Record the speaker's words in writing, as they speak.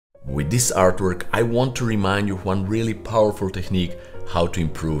With this artwork, I want to remind you one really powerful technique how to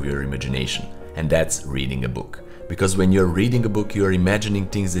improve your imagination, and that's reading a book. Because when you're reading a book, you're imagining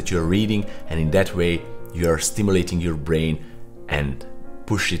things that you're reading, and in that way, you're stimulating your brain and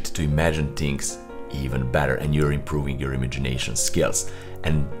push it to imagine things even better, and you're improving your imagination skills.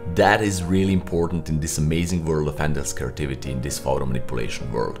 And that is really important in this amazing world of endless creativity, in this photo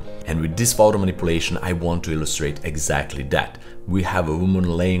manipulation world. And with this photo manipulation, I want to illustrate exactly that. We have a woman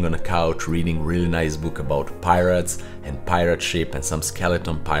laying on a couch reading a really nice book about pirates and pirate ship and some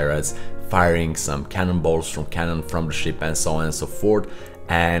skeleton pirates firing some cannonballs from cannon from the ship and so on and so forth.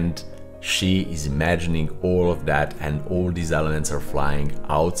 And she is imagining all of that, and all these elements are flying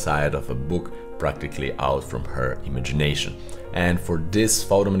outside of a book, practically out from her imagination. And for this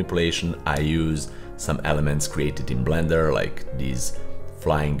photo manipulation, I use some elements created in Blender, like these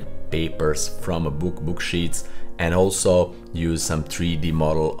flying papers from a book sheets, and also use some 3D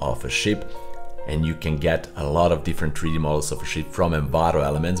model of a ship. And you can get a lot of different 3D models of a ship from Envato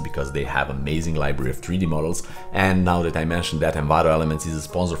Elements, because they have amazing library of 3D models. And now that I mentioned that, Envato Elements is a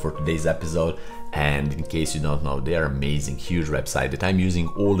sponsor for today's episode. And in case you don't know, they are amazing, huge website that I'm using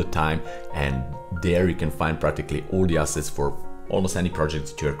all the time. And there you can find practically all the assets for almost any project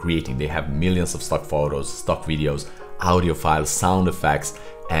that you're creating. They have millions of stock photos, stock videos, audio files, sound effects,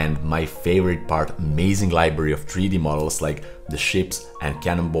 and my favorite part, amazing library of 3D models like the ships and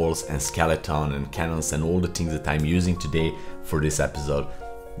cannonballs and skeleton and cannons and all the things that I'm using today for this episode.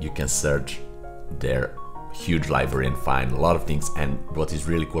 You can search their huge library and find a lot of things. And what is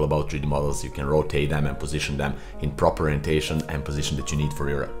really cool about 3D models, you can rotate them and position them in proper orientation and position that you need for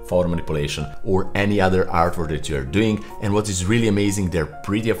your photo manipulation or any other artwork that you're doing. And what is really amazing, they're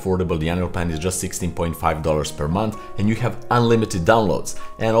pretty affordable. The annual plan is just $16.5 per month, and you have unlimited downloads.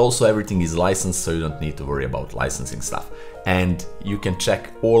 And also everything is licensed, so you don't need to worry about licensing stuff. And you can check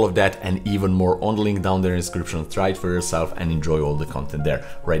all of that and even more on the link down there in the description. Try it for yourself and enjoy all the content there.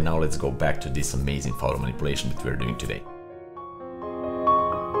 Right now, let's go back to this amazing photo manipulation that we're doing today.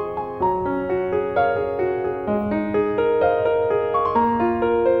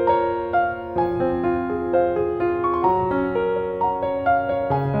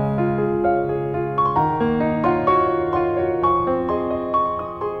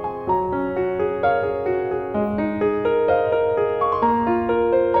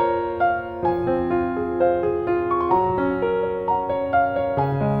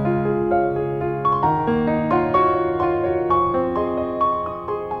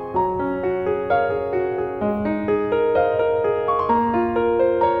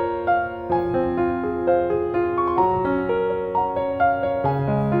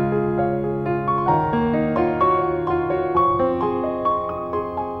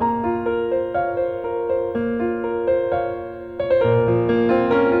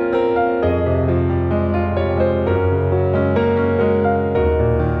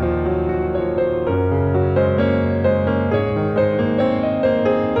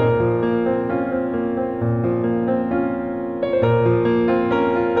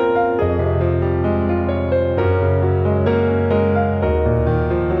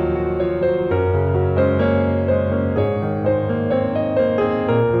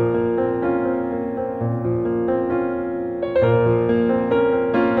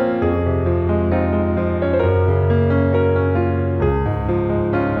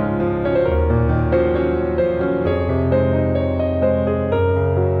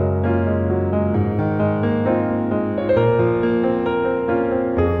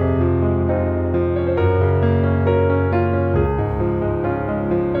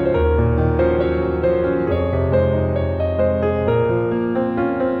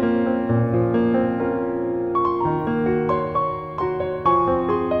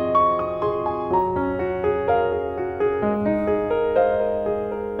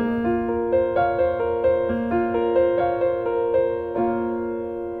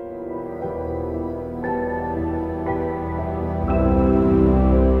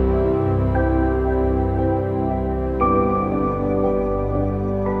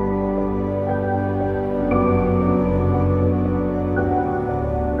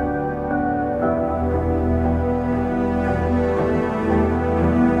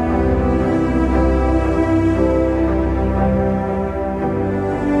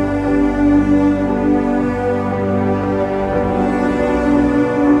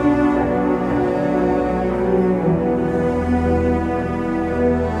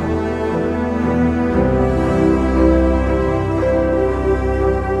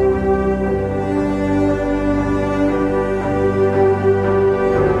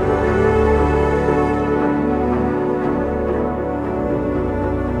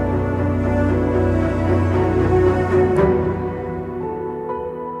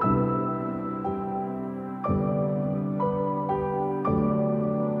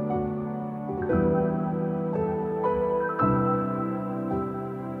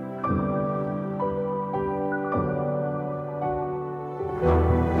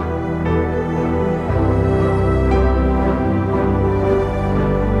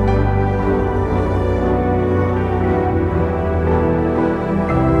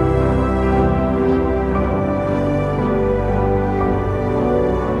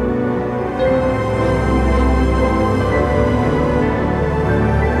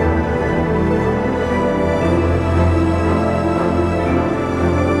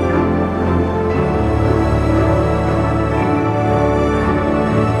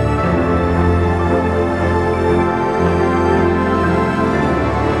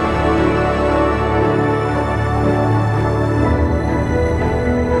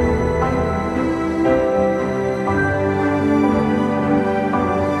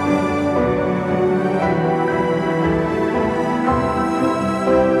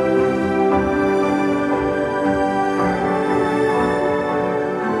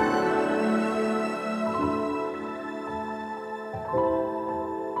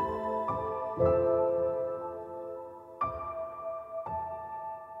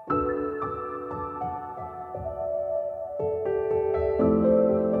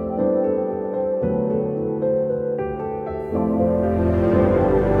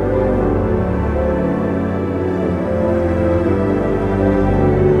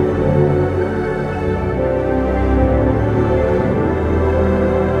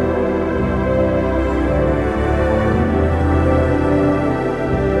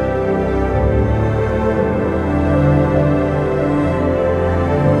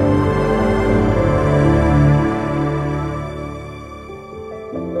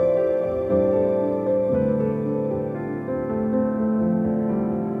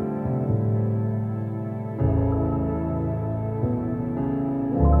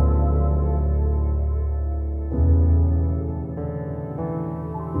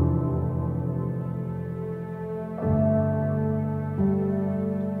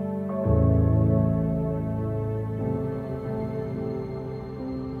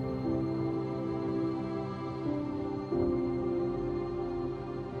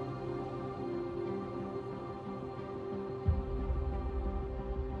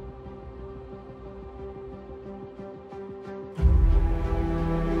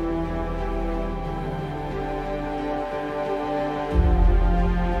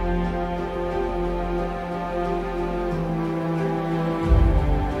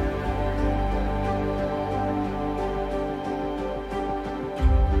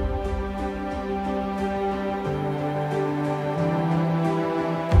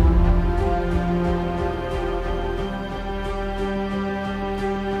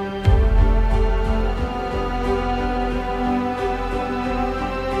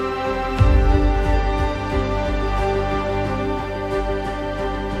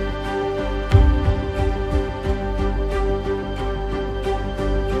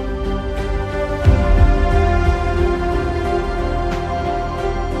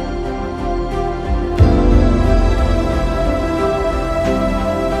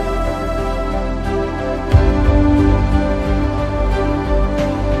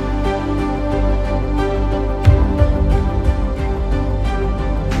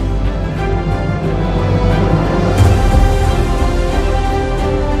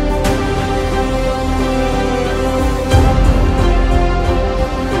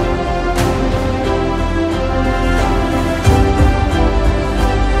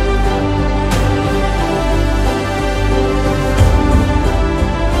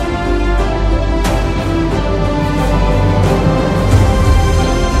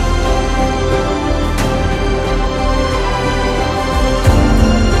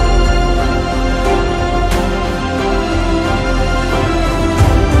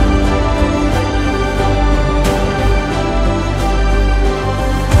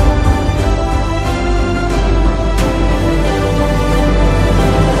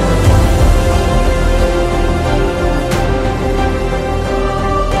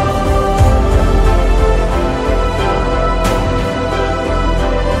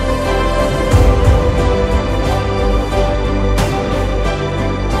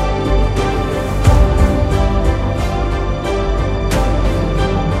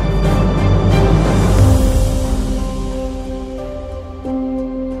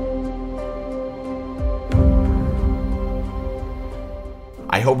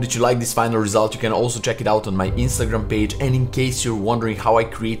 I hope that you like this final result. You can also check it out on my Instagram page. And in case you're wondering how I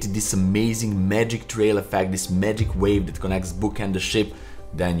created this amazing magic trail effect, this magic wave that connects book and the ship,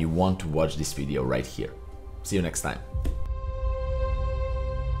 then you want to watch this video right here. See you next time.